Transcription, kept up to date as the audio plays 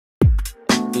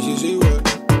What's going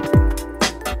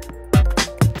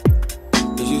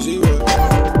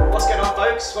on,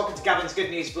 folks? Welcome to Gavin's Good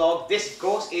News vlog. This, of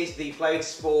course, is the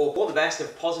place for all the best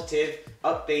of positive,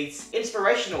 upbeat,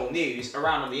 inspirational news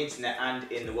around on the internet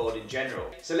and in the world in general.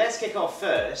 So let's kick off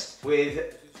first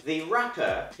with the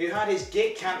rapper who had his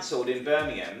gig cancelled in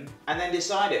Birmingham and then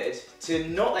decided to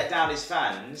not let down his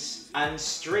fans and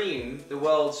stream the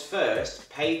world's first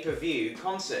pay-per-view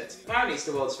concert. Apparently it's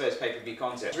the world's first pay-per-view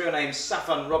concert. His real name's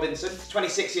SafOne Robinson.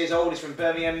 26 years old, he's from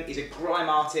Birmingham, he's a grime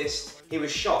artist. He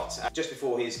was shot just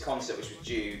before his concert, which was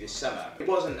due this summer. It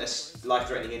wasn't a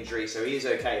life-threatening injury, so he is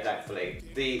okay, thankfully.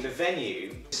 The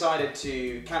venue decided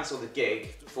to cancel the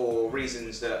gig for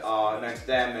reasons that are known to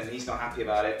them, and he's not happy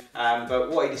about it.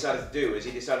 But what he decided to do is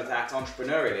he decided to act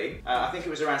entrepreneurially. I think it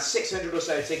was around 600 or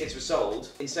so tickets were sold.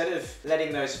 Instead of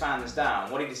letting those fans down,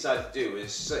 what he decided to do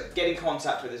was get in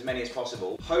contact with as many as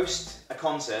possible, host a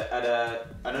concert at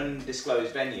an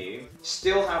undisclosed venue,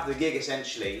 still have the gig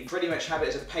essentially, pretty much have it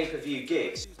as a pay-per-view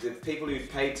gig. The people who'd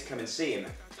paid to come and see him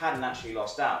hadn't actually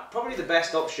lost out. Probably the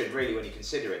best option really when you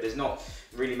consider it. There's not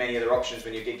really many other options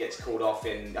when your gig gets called off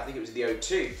in, I think it was the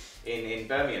O2 in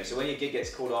Birmingham. So when your gig gets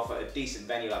called off at a decent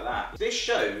venue like that, this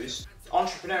shows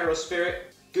entrepreneurial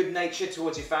spirit, good nature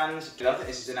towards your fans. I think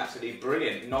this is an absolutely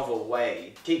brilliant, novel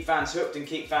way to keep fans hooked and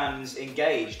keep fans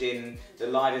engaged in the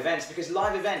live events, because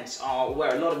live events are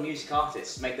where a lot of music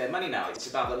artists make their money now. It's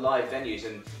about the live venues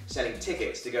and selling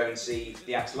tickets to go and see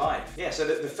the acts live. Yeah, so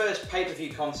the first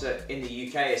pay-per-view concert in the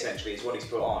UK essentially is what he's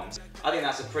put on. I think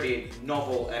that's a pretty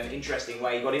novel and interesting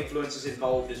way. You've got influencers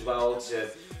involved as well to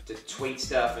tweet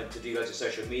stuff and to do loads of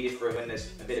social media for him when there's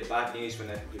a bit of bad news when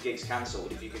your gig's cancelled.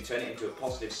 If you can turn it into a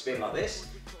positive spin like this,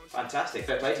 fantastic.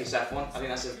 Fair play to you, SafOne. I think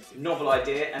that's a novel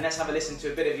idea, and let's have a listen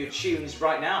to a bit of your tunes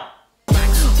right now.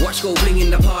 Watch go bling in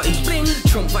the party, bling.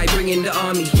 Trump I bring in the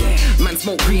army, yeah. Man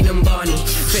smoke green and Barney.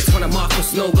 Fits one of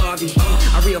Marcus, no Garvey.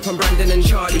 I re up on Brandon and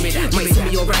Charlie. Might see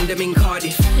me or random in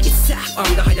Cardiff. It's Saf,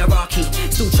 I'm the hierarchy.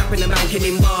 Still trapping the mountain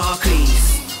in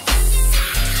Barclays.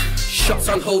 Shots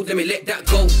on hold, let me let that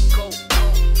go.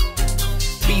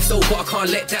 Be so, but I can't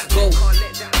let that go.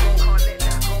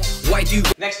 Why do?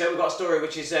 Next up, we've got a story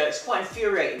which is it's quite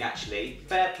infuriating actually.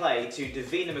 Fair play to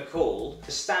Davina for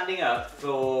standing up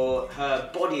for her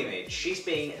body image. She's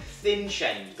being thin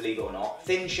shamed, believe it or not.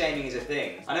 Thin shaming is a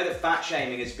thing. I know that fat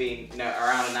shaming has been,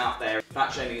 around and out there. Fat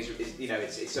shaming is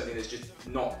it's something that's just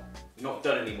not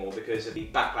done anymore because of the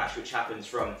backlash which happens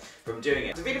from doing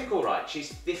it. Davina, right,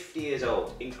 she's 50 years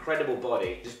old, incredible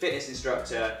body, she's a fitness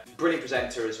instructor, brilliant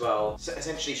presenter as well. So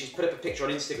essentially she's put up a picture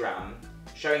on Instagram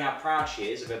showing how proud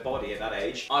she is of her body at that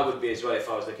age. I would be as well if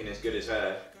I was looking as good as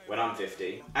her when I'm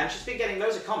 50. And she's been getting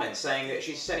loads of comments saying that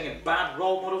she's setting a bad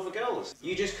role model for girls.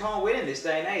 You just can't win in this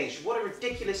day and age. What a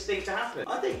ridiculous thing to happen.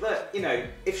 I think that,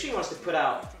 if she wants to put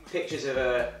out pictures of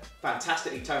a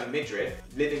fantastically toned midriff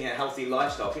living a healthy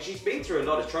lifestyle, because she's been through a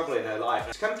lot of trouble in her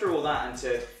life, to come through all that and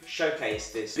to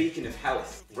showcase this beacon of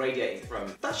health radiating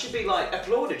from, that should be like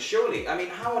applauded, surely. I mean,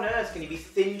 how on earth can you be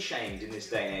thin shamed in this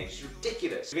day and age? It's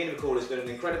ridiculous. Davina has done an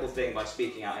incredible thing by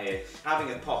speaking out here,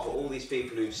 having a pop at all these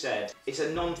people who've said it's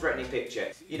a non-threatening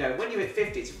picture. When you hit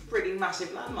 50, it's a pretty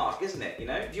massive landmark, isn't it?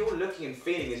 If you're looking and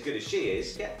feeling as good as she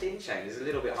is, get thin shamed is a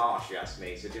little bit harsh, you ask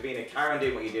me. So Davina, carry on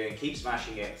doing what you're doing, keep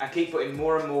smashing it, and keep putting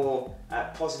more and more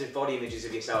positive body images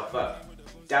of yourself up.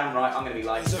 Damn right, I'm going to be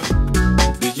like.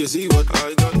 Did you see what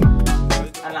I done?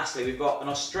 And lastly, we've got an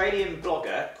Australian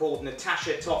blogger called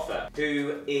Natasha Toffa,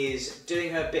 who is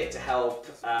doing her bit to help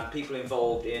people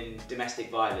involved in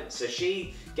domestic violence. So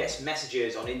she gets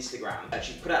messages on Instagram.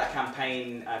 She put out a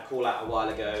campaign call out a while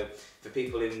ago for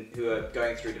people who are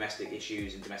going through domestic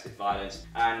issues and domestic violence,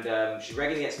 and she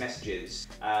regularly gets messages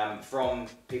from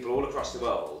people all across the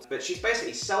world. But she's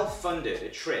basically self-funded a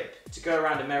trip to go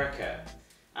around America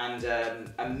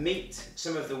and meet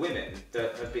some of the women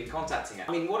that have been contacting her.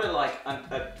 I mean, what an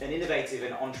innovative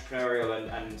and entrepreneurial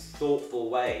and thoughtful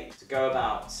way to go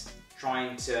about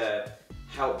trying to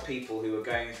help people who are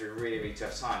going through really, really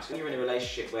tough times. When you're in a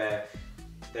relationship where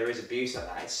there is abuse like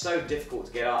that, it's so difficult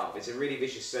to get out of. It's a really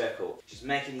vicious circle. She's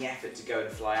making the effort to go and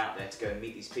fly out there to go and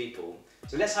meet these people.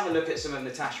 So let's have a look at some of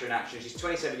Natasha in action. She's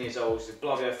 27 years old, she's a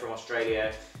blogger from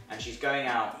Australia, and she's going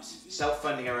out,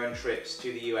 self-funding her own trips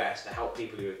to the US to help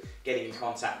people who are getting in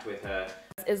contact with her.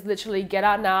 Is literally get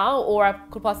out now or I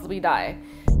could possibly die.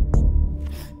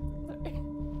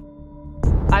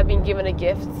 I've been given a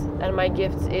gift, and my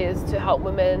gift is to help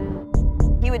women.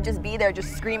 He would just be there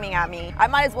just screaming at me. I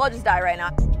might as well just die right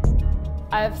now.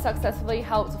 I've successfully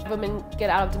helped women get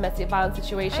out of domestic violence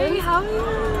situations. Hey, how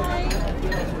are you?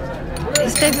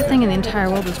 His favorite thing in the entire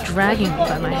world was dragging me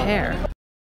by my hair.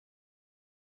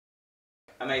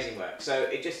 amazing work. So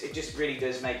it just really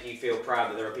does make you feel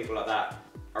proud that there are people like that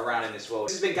around in this world.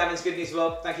 This has been Gavin's Good News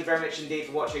Vlog. Thank you very much indeed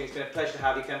for watching. It's been a pleasure to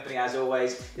have your company as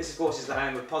always. This of course is the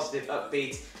home of positive,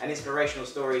 upbeat and inspirational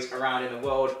stories around in the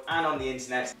world and on the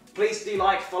internet. Please do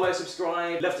like, follow,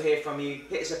 subscribe. Love to hear from you.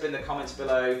 Hit us up in the comments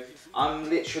below. I'm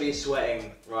literally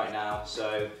sweating right now,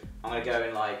 so I'm gonna go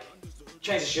and like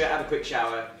change the shirt, have a quick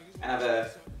shower and have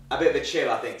a bit of a chill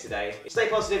I think today. Stay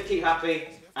positive, keep happy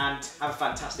and have a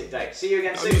fantastic day. See you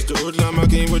again soon. I used to hoodlum my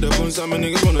game with the bones, some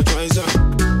niggas wanna try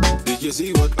some. Did you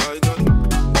see what I done?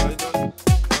 I done,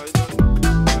 I done,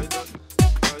 I done,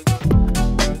 I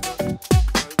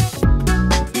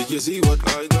done. Did you see what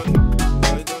I done?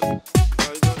 I done,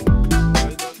 I done,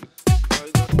 I done, I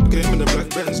done. Came in the black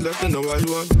Benz, left in the white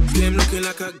one. Came looking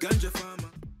like a ganja farm.